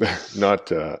bucket.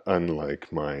 Not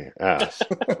unlike my ass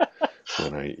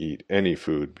when I eat any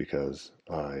food, because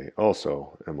I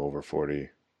also am over 40,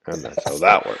 and that's how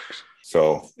that works.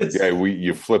 So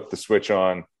you flip the switch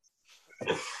on,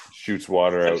 shoots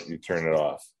water out, you turn it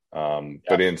off.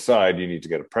 But inside you need to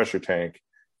get a pressure tank,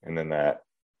 and then that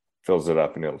fills it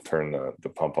up and it'll turn the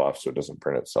pump off so it doesn't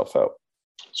burn itself out.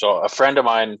 So a friend of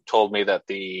mine told me that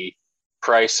the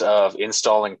price of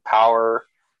installing power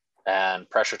and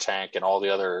pressure tank and all the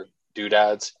other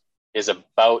doodads is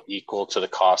about equal to the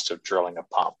cost of drilling a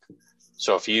pump.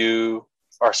 So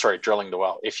drilling the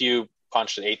well. If you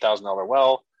punched an $8,000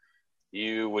 well,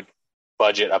 you would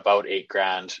budget about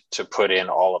 $8,000 to put in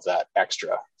all of that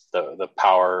extra, the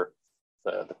power,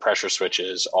 the pressure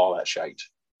switches, all that shite.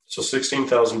 So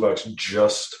 $16,000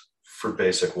 just for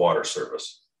basic water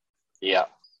service. Yeah.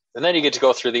 And then you get to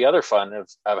go through the other fun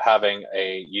of having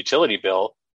a utility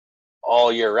bill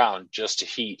all year round just to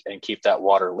heat and keep that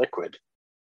water liquid.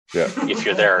 Yeah. If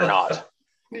you're there or not.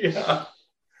 Yeah.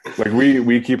 Like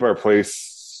we keep our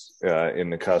place in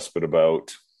the cusp at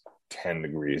about 10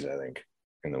 degrees, I think,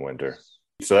 in the winter.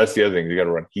 So that's the other thing. You got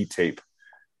to run heat tape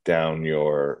down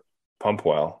your pump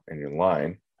well and your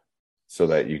line so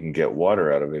that you can get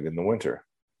water out of it in the winter.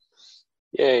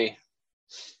 Yay.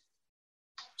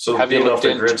 So being off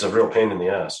the grid's a real pain in the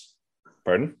ass.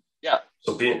 Pardon? Yeah.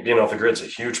 So being off the grid's a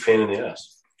huge pain in the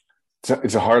ass.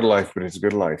 It's a hard life, but it's a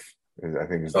good life. I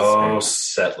think it's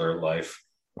settler life.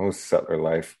 Settler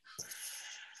life.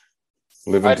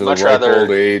 Living to the ripe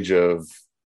old age of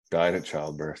died at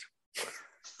childbirth.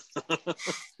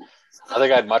 I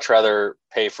think I'd much rather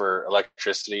pay for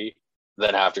electricity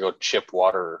than have to go chip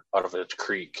water out of a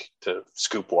creek to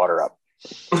scoop water up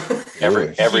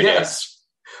every day.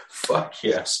 Fuck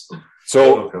yes.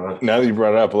 So now that you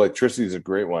brought it up, electricity is a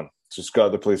great one. So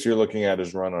Scott, the place you're looking at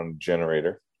is run on a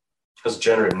generator. Has a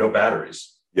generator, no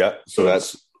batteries. Yeah, so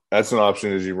that's an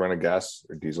option, is you run a gas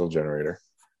or diesel generator.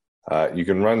 You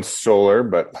can run solar,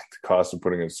 but the cost of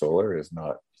putting in solar is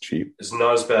not cheap. It's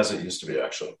not as bad as it used to be,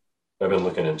 actually. I've been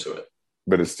looking into it.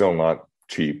 But it's still not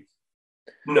cheap.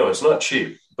 No, it's not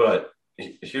cheap. But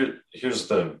here's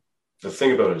the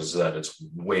thing about it is that it's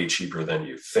way cheaper than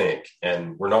you think.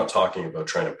 And we're not talking about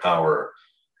trying to power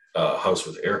a house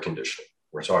with air conditioning.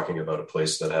 We're talking about a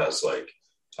place that has like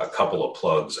a couple of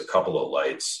plugs, a couple of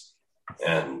lights,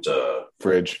 and a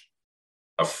fridge.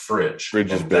 Fridge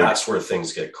and that's where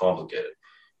things get complicated.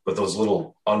 But those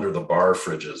little under the bar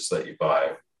fridges that you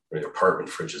buy, or the apartment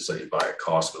fridges that you buy at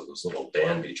Costco, those little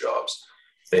Danby jobs,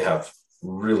 they have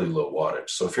really low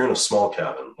wattage. So if you're in a small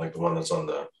cabin, like the one that's on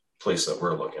the place that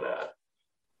we're looking at,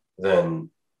 then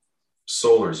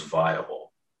solar is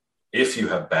viable if you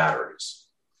have batteries.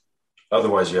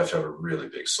 Otherwise, you have to have a really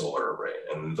big solar array,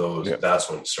 and that's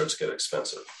when it starts to get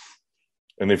expensive.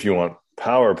 And if you want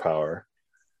power,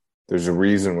 there's a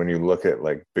reason when you look at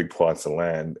like big plots of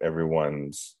land,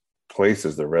 everyone's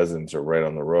places, the residents are right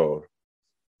on the road.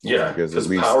 Yeah, because at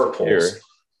least power poles, here,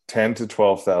 $10,000 to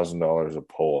 $12,000 a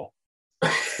pole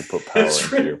to put power it's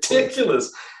into your place.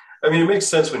 ridiculous. I mean, it makes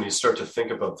sense when you start to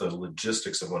think about the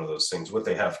logistics of one of those things. What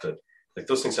they have to, like,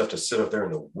 those things have to sit out there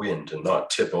in the wind and not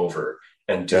tip over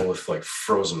and deal with like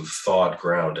frozen, thawed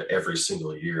ground every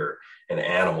single year and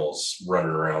animals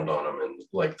running around on them. And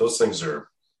like those things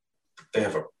they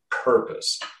have a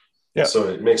purpose. Yeah. So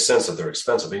it makes sense that they're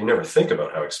expensive, but you never think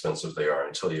about how expensive they are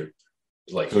until you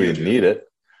need it.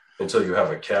 Until you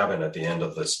have a cabin at the end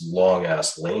of this long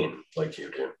ass lane like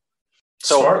you do.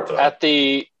 So Smart, though. at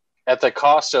the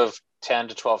cost of 10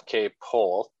 to 12K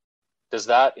pole, does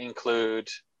that include,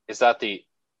 is that the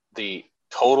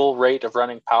total rate of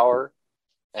running power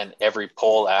and every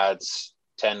pole adds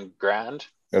 10 grand?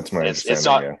 That's my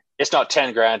understanding. It's not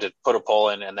 10 grand to put a pole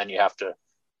in and then you have to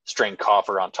string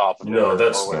copper on top of it. No,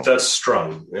 that's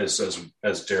strung as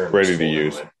Darren ready to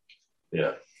use. Away.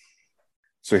 Yeah.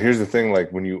 So here's the thing,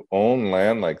 like when you own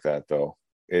land like that though,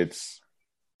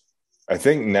 I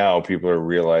think now people are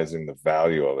realizing the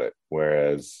value of it.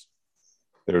 Whereas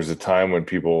there was a time when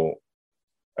people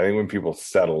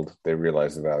settled, they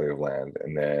realized the value of land,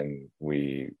 and then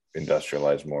we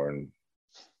industrialized more and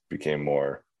became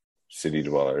more city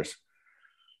dwellers.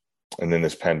 And then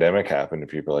this pandemic happened,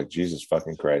 and people are like, Jesus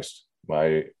fucking Christ,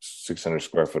 my 600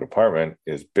 square foot apartment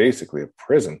is basically a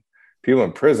prison. People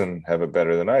in prison have it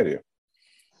better than I do.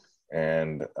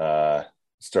 And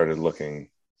started looking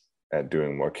at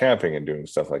doing more camping and doing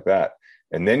stuff like that.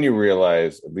 And then you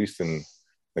realize, at least in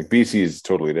like BC is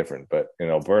totally different, but in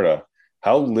Alberta,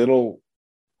 how little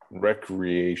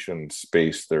recreation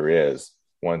space there is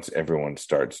once everyone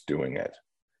starts doing it.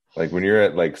 Like when you're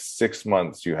at like 6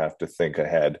 months, you have to think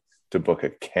ahead to book a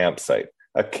campsite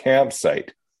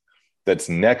that's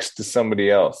next to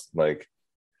somebody else, like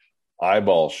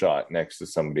eyeball shot next to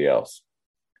somebody else.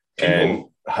 And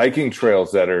hiking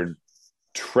trails that are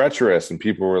treacherous, and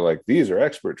people were like, these are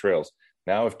expert trails,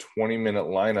 now have 20-minute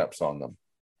lineups on them.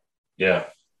 Yeah.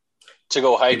 To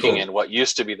go hiking in what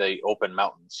used to be the open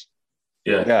mountains.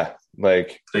 Yeah.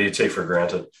 Like that you take for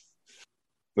granted.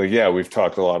 Like, yeah, we've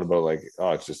talked a lot about like,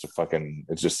 oh,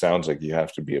 it just sounds like you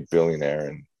have to be a billionaire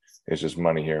and it's just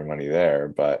money here, money there.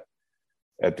 But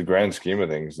at the grand scheme of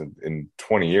things, in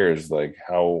 20 years, like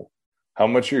how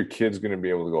much are your kids going to be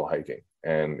able to go hiking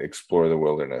and explore the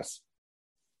wilderness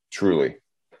truly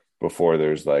before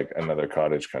there's like another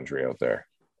cottage country out there?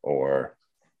 Or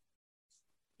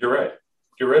you're right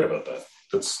about that.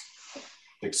 That's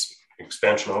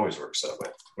expansion always works that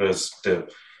way.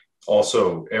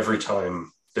 Also, every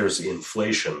time there's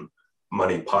inflation,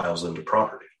 money piles into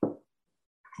property.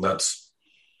 That's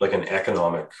like an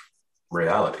economic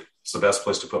reality. It's the best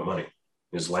place to put money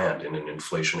is land in an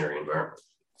inflationary environment.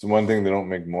 It's one thing they don't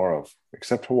make more of,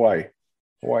 except Hawaii.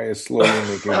 Hawaii is slowly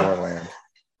making more land.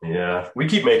 Yeah, we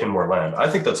keep making more land. I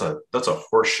think that's a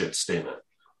horseshit statement.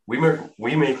 We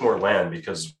make more land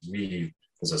because we,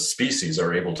 as a species,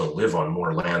 are able to live on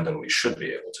more land than we should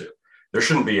be able to. There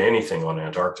shouldn't be anything on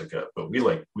Antarctica, but we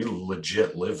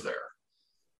legit live there.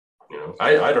 You know,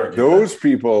 I'd argue those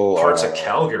people parts of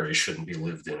Calgary shouldn't be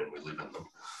lived in, and we live in them.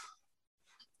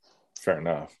 Fair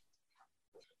enough.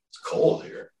 It's cold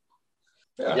here.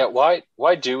 Yeah.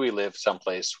 Why do we live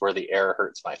someplace where the air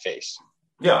hurts my face?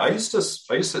 Yeah, I used to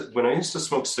when I used to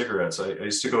smoke cigarettes, I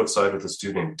used to go outside with this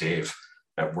dude named Dave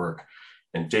at work.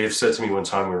 And Dave said to me one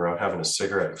time we were out having a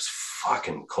cigarette. It was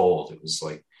fucking cold. It was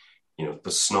like, you know,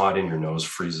 the snot in your nose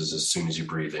freezes as soon as you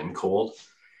breathe in cold.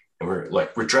 And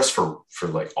we're dressed for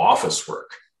like office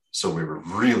work. So we were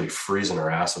really freezing our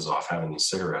asses off having these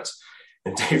cigarettes.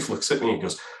 And Dave looks at me and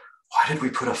goes, why did we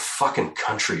put a fucking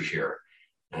country here?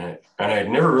 And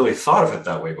I'd never really thought of it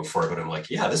that way before, but I'm like,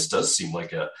 yeah, this does seem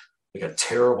like a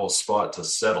terrible spot to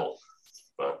settle.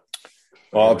 But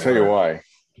well, I'll tell you why.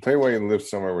 I'll tell you why you live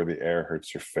somewhere where the air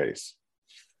hurts your face.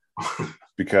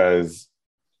 Because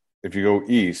if you go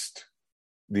east,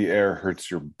 the air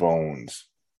hurts your bones.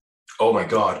 Oh my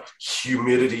God.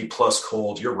 Humidity plus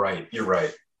cold. You're right.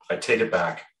 I take it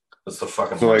back. That's the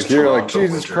fucking so like you're like,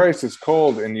 Jesus Christ, it's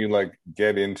cold. And you like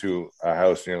get into a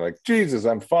house and you're like, Jesus,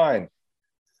 I'm fine.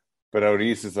 But out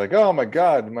east, it's like, oh my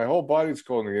God, my whole body's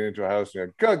cold. And you get into a house and you're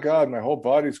like, good God, my whole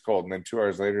body's cold. And then 2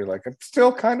 hours later, you're like, it's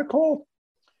still kind of cold.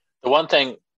 The one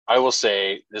thing I will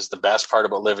say is the best part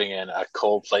about living in a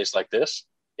cold place like this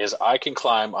is I can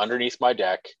climb underneath my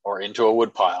deck or into a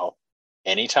wood pile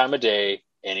any time of day,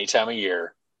 any time of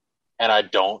year, and I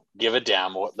don't give a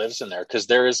damn what lives in there because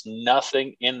there is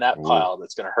nothing in that pile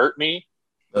that's going to hurt me.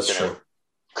 That's true.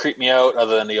 Creep me out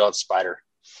other than the odd spider.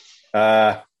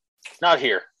 Not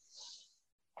here.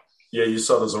 Yeah, you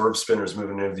saw those orb spinners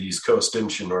moving into the East Coast,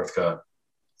 didn't you, Northcott?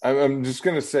 I'm just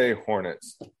going to say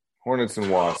hornets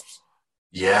and wasps.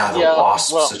 Yeah, the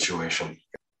wasp situation.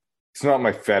 It's not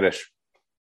my fetish.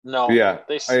 No. But yeah,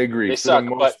 I agree. For suck, the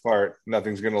most part,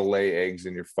 nothing's going to lay eggs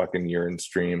in your fucking urine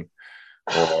stream.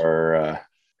 Or,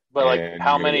 but like,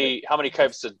 how many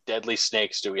types of deadly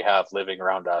snakes do we have living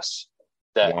around us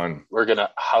that we're going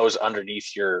to house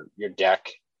underneath your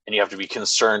deck? And you have to be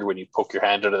concerned when you poke your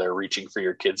hand under there reaching for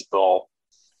your kid's ball.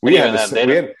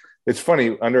 It's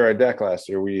funny, under our deck last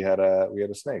year we had a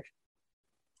snake.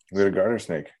 We had a garter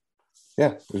snake.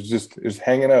 Yeah, it was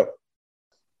hanging out.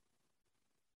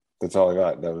 That's all I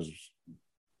got. That was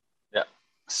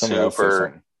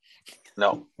super.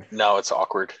 No, it's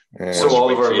awkward. Yeah. So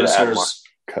all of our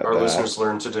listeners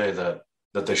learned today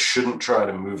that they shouldn't try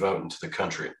to move out into the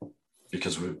country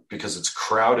because it's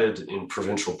crowded in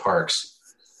provincial parks.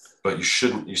 But you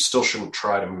still shouldn't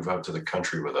try to move out to the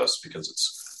country with us because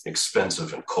it's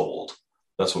expensive and cold.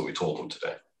 That's what we told them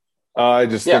today. I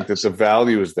just think that the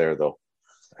value is there, though.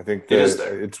 I think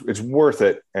that it's worth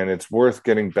it, and it's worth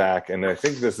getting back. And I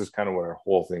think this is kind of what our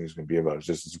whole thing is going to be about.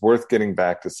 It's worth getting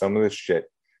back to some of this shit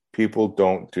people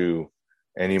don't do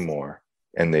anymore,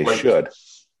 and they should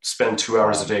spend 2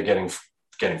 hours a day getting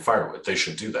firewood. They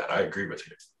should do that. I agree with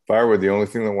you. Firewood, the only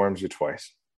thing that warms you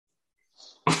twice.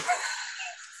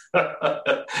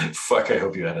 Fuck, I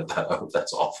hope you edit that out.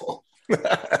 That's awful.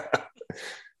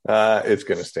 It's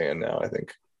going to stay in now, I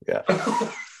think. Yeah.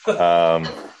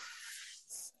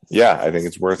 I think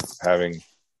it's worth having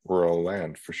rural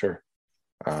land for sure.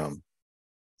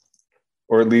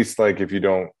 Or at least, like, if you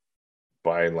don't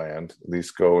buy land, at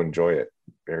least go enjoy it.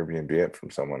 Airbnb it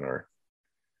from someone or...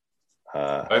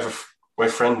 my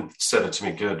friend said it to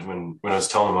me good when I was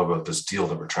telling him about this deal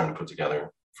that we're trying to put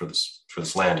together for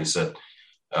this land. He said,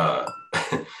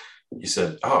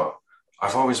 "Oh,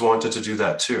 I've always wanted to do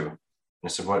that too." And I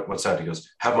said, "What's that?" He goes,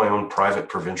 "Have my own private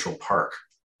provincial park."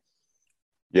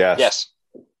 Yes.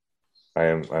 I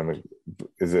am. Were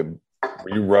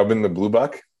you rubbing the blue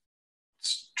buck?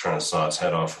 Just trying to saw its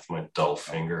head off with my dull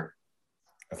finger.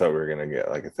 I thought we were gonna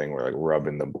get like a thing where like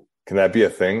rubbing the. Can that be a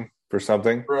thing for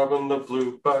something? Rubbing the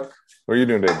blue buck. What are you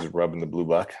doing today? Just rubbing the blue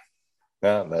buck?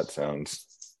 Yeah, that sounds.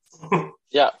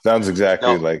 Sounds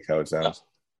exactly like how it sounds.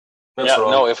 That's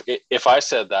wrong. No. If I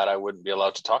said that, I wouldn't be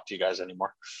allowed to talk to you guys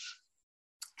anymore.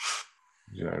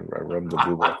 Yeah, I rubbed the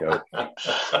blue buck out. I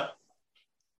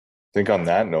think on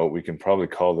that note, we can probably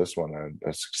call this one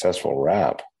a successful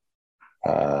wrap.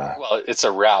 Well, it's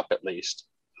a wrap at least.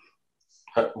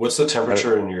 What's the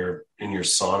temperature in your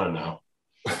sauna now?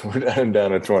 We're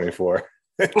down to 24.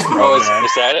 Is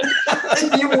that it?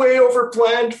 You way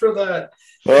overplanned for that.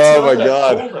 Oh my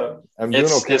God. I'm doing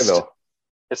okay though.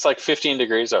 It's like 15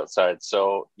 degrees outside.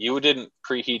 So you didn't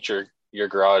preheat your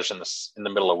garage in the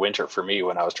middle of winter for me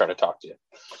when I was trying to talk to you.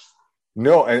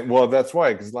 No, and well, that's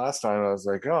why, because last time I was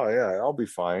like, oh yeah, I'll be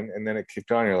fine. And then it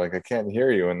kicked on. You're like, I can't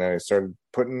hear you. And then I started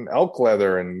putting elk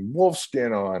leather and wolf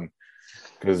skin on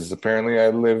because apparently I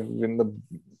live in the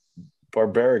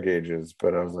barbaric ages.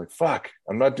 But I was like, fuck,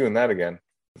 I'm not doing that again.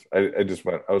 I just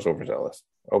went, I was overzealous.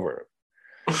 Overplanned.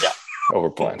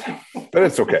 But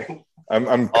it's okay.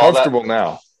 I'm comfortable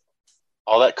now.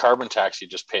 All that carbon tax you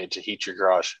just paid to heat your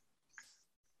garage.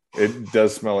 It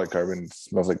does smell like carbon. It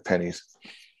smells like pennies.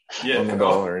 Yeah, on the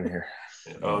dollar in here.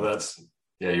 Oh,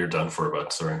 you're done for,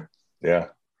 but sorry. Yeah.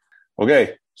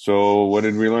 Okay. So what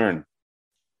did we learn?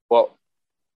 Well,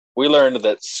 we learned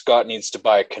that Scott needs to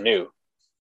buy a canoe.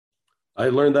 I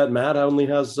learned that Matt only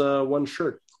has one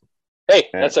shirt. Hey,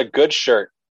 that's a good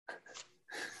shirt.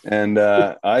 And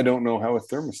I don't know how a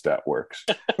thermostat works.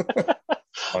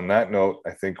 On that note,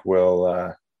 I think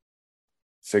we'll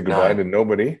say goodbye to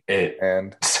nobody.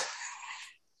 And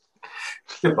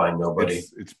goodbye, nobody.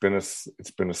 It's been a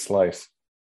slice.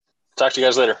 Talk to you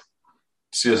guys later.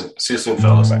 See you soon,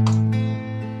 fellas. Bye.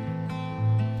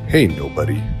 Hey,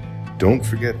 nobody. Don't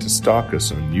forget to stalk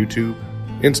us on YouTube,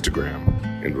 Instagram,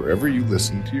 and wherever you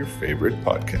listen to your favorite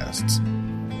podcasts.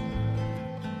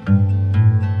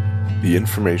 The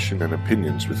information and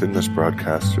opinions within this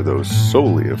broadcast are those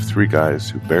solely of three guys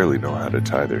who barely know how to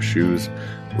tie their shoes,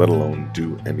 let alone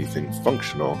do anything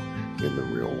functional in the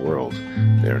real world.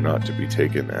 They are not to be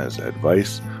taken as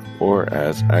advice or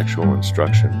as actual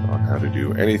instruction on how to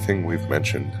do anything we've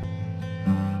mentioned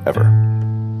ever.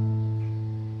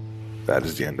 That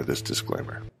is the end of this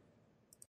disclaimer.